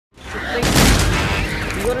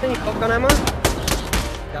got any shotgun ammo?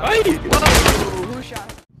 Who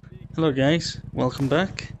shot? Hello guys, welcome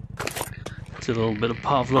back to a little bit of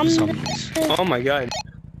Pavlov zombies. Oh my god.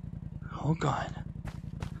 Oh god.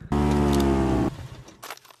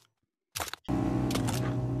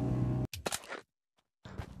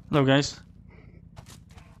 Hello guys.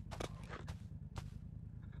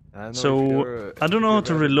 So, I don't know how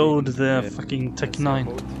to reload the fucking Tech 9.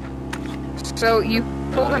 So you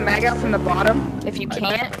pull the mag out from the bottom, if you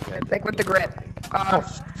can't, like with the grip. Oh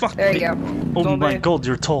fuck there me. you go. Oh my god,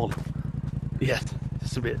 you're tall. Yes,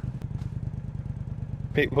 just a bit.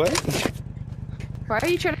 Wait, what? Why are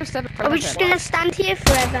you trying to step in front Are of we just gonna stand here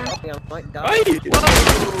forever? Whoa!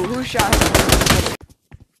 Who shot him?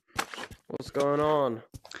 What's going on?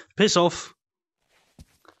 Piss off.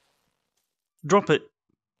 Drop it.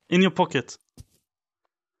 In your pocket.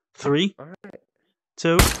 3,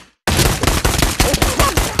 2.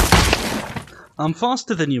 I'm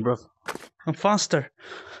faster than you, bro. I'm faster.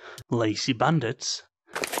 Lazy bandits.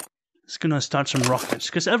 It's gonna start some rockets,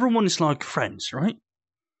 because everyone is like friends, right?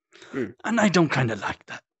 And I don't kinda like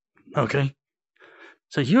that. Okay?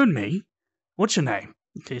 So you and me, what's your name?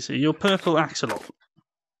 Okay, so you're Purple Axolot.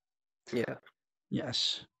 Yeah.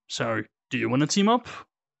 Yes. So, do you want to team up?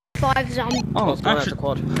 5 zombies. Oh, Actually,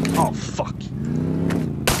 quad. oh, fuck.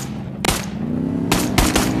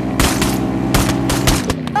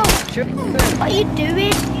 Oh, what are you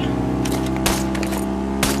doing?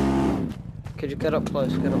 Could you get up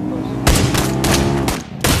close? Get up close.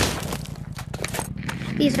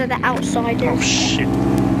 These are the outsiders. Oh, shit.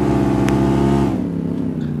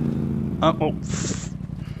 Oh.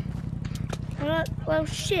 Well,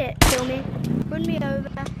 shit, kill me. Run me over.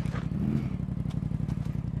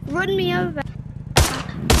 Run me over.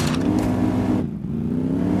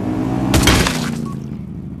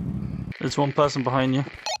 There's one person behind you.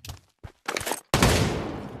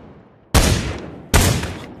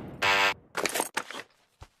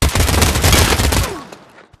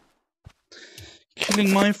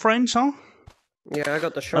 Killing my friends, huh? Yeah, I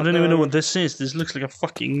got the shotgun. I don't even know what this is. This looks like a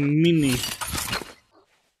fucking mini.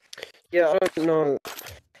 Yeah, I don't know.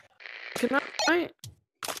 Can I?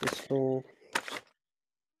 Pistol.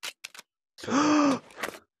 I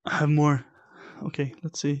have more. Okay,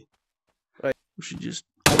 let's see. Right. We should just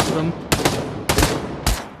open them.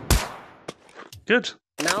 Good.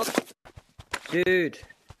 Now, dude,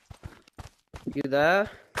 you there?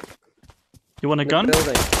 You want a In the gun?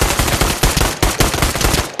 building.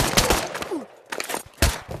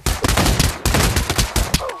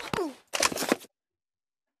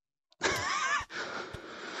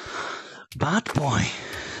 Bad boy.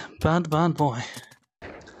 Bad boy.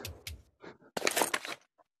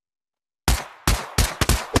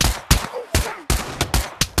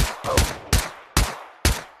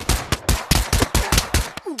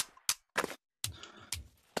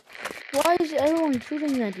 Why is everyone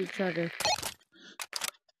shooting at each other?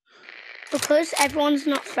 Because everyone's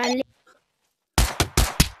not friendly.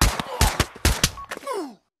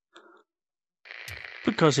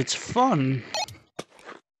 Because it's fun.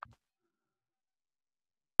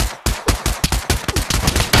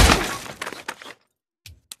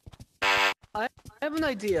 I have an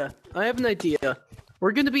idea.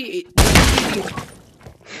 We're gonna be.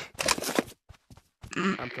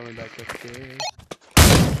 I'm coming back upstairs.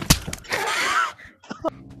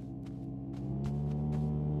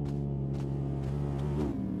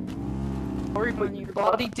 Sorry, but your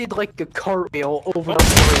body did like a cartwheel over the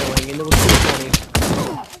railing, and it was so funny.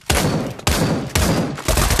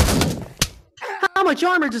 How much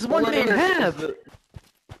armor does one man have?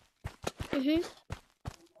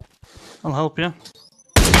 I'll help you.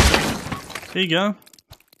 Here you go.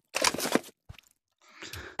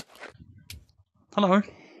 Hello.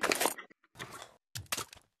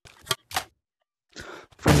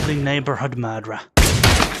 Friendly neighborhood murderer.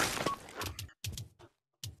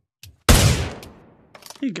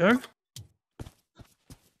 Here you go.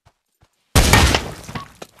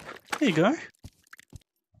 Here you go.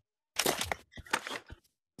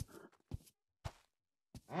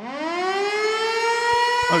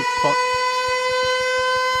 Oh, fuck.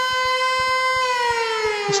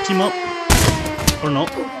 Let's team up. Or not.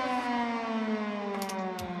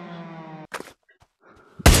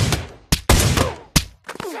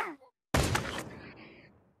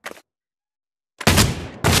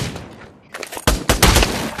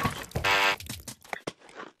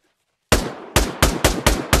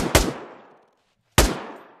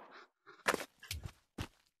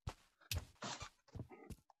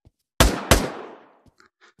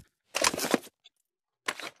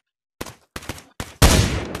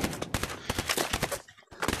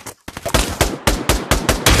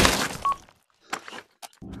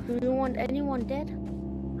 Do you want anyone dead?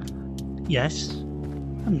 Yes,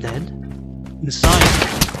 I'm dead. Inside.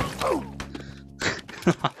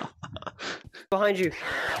 Behind you.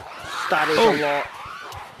 That is a lot.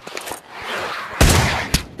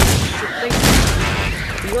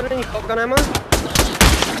 You got any shotgun ammo?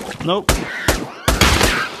 Nope.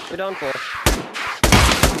 We're done for.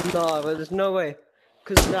 No, but there's no way.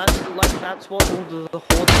 Because that's what all the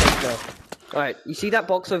horde is now. Alright, you see that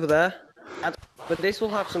box over there? But this will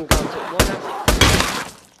have some guns. It won't have...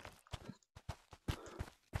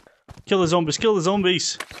 Kill the zombies, kill the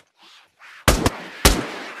zombies!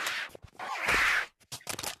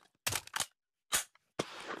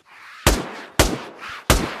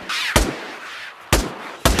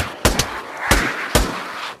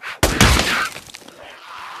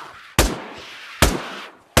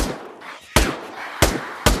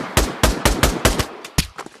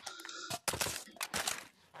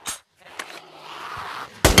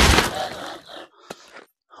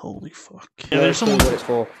 Holy fuck. Yeah, there's someone. What it's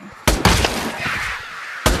for. Do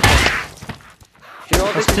you know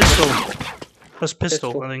what That's this pistol. is? That's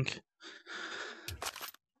pistol, I think.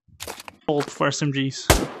 Old for SMGs.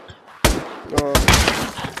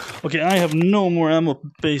 Okay, I have no more ammo,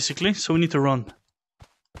 basically, so we need to run.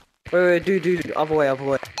 Wait, dude, other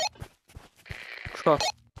way. Cross.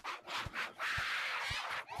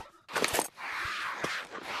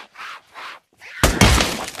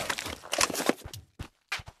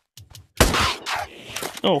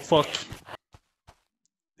 Oh, fuck.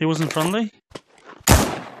 He wasn't friendly?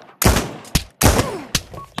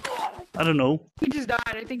 I don't know. He just died.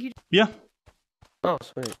 I think he. Yeah, Oh,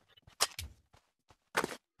 sweet.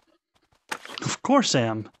 of course I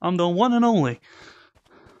am. I'm the one and only.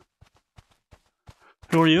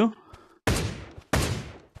 Who are you?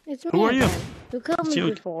 It's me. Who are you? again. You killed It's me you.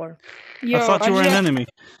 before. Yo, I thought you were an just- enemy.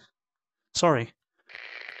 Sorry.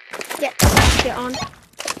 Get on.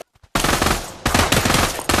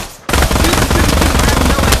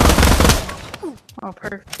 Oh,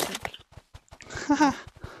 perfect.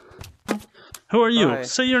 Who are you? Hi.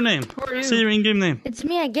 Say your name. Who are you? Say your in-game name. It's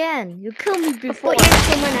me again. You killed me before.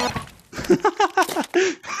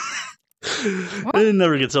 It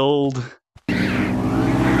never gets old.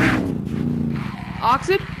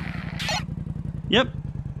 Oxid? Yep.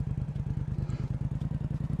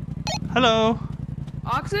 Hello.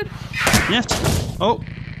 Oxid? Yes. Oh.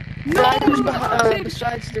 No! Oxid!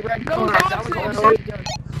 Besides the red Go, corner, that was Oxid! already done.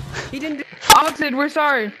 He didn't do... Oxid, we're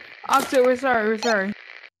sorry. Oxid, we're sorry. We're sorry.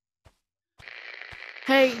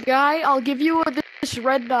 Hey, guy, I'll give you this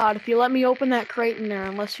red dot if you let me open that crate in there,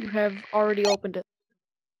 unless you have already opened it.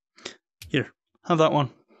 Here. Have that one.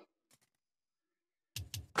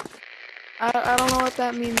 I don't know what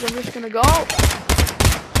that means. I'm just gonna go.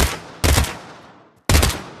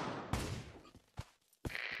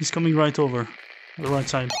 He's coming right over. The right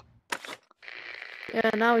side. Yeah,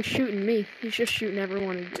 now he's shooting me. He's just shooting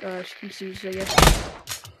everyone he sees, I guess.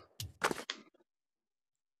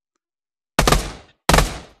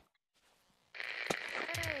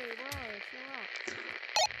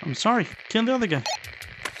 I'm sorry. Kill the other guy.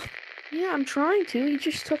 Yeah, I'm trying to. He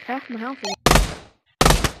just took half my health away.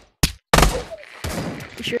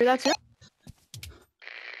 You sure that's it?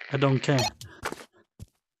 I don't care.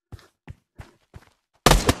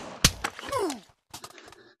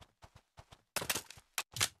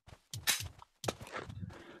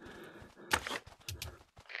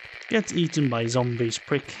 Get eaten by zombies,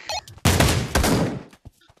 prick.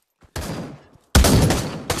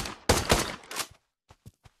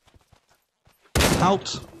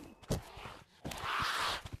 Out.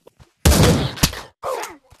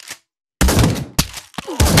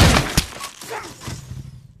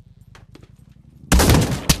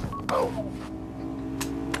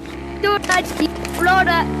 Dude, I explode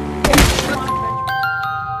that.